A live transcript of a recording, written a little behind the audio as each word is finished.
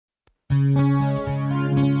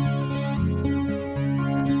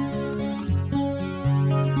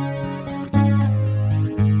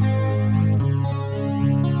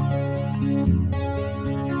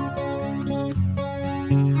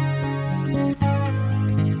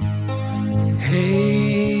Hey,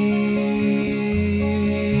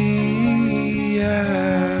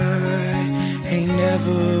 I ain't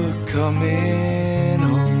never coming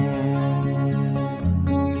home.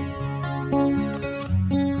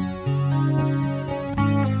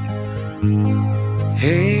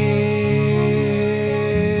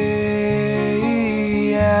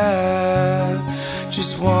 Hey, I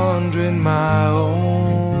just wandering my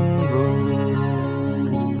own road.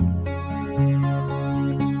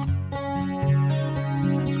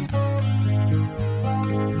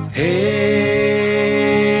 Hey,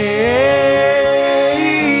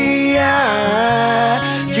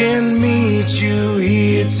 I can meet you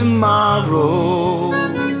here tomorrow.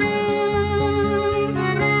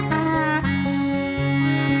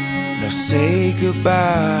 No, say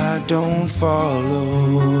goodbye, don't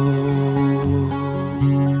follow.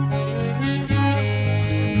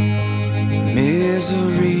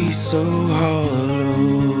 Misery so hollow.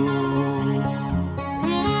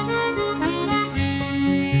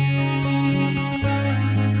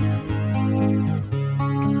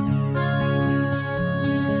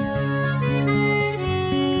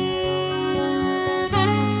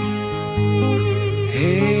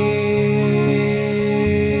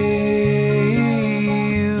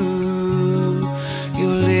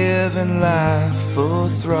 Living life full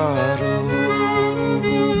throttle.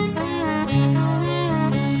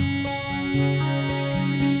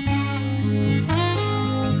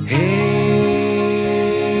 Hey,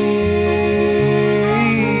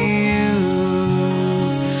 you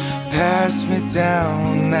pass me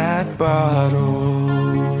down that bottle.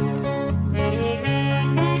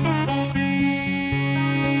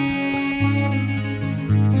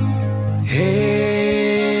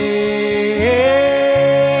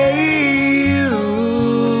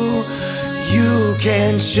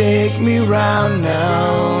 Can't shake me round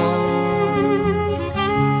now.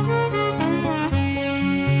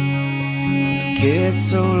 Get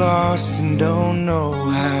so lost and don't know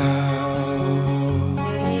how.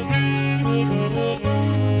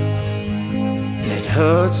 And it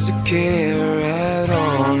hurts to care at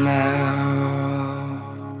all now.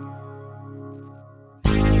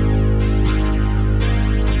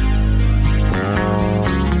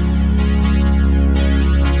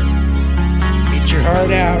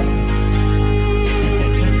 Heart out.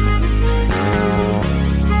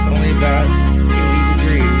 It's only about 80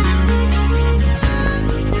 degrees.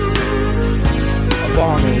 A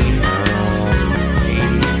balmy 80.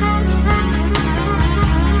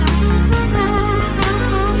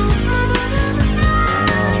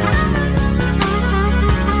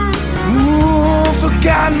 Ooh,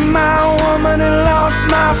 forgotten my woman and lost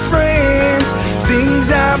my friends.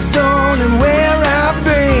 Things I've done and where I've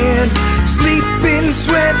been. Sleeping,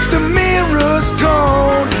 sweat, the mirror's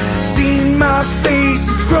gone. Seen my face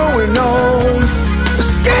is growing old.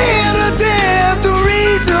 Scared of death, the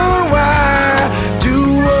reason why. Do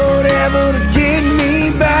whatever to get me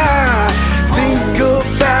by. Think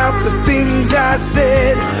about the things I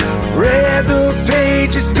said. Read the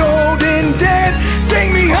pages cold and dead.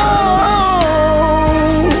 Take me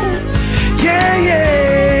home. Yeah,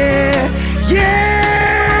 yeah,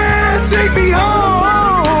 yeah. Take me home.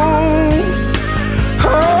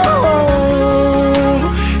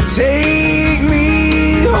 Take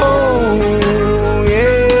me home,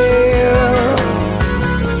 yeah.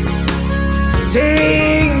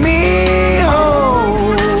 Take me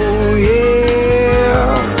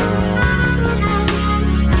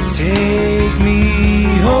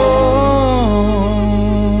home.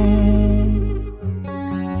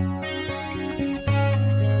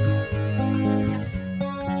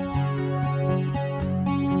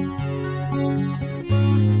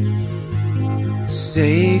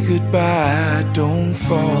 Say goodbye, don't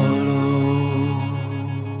follow.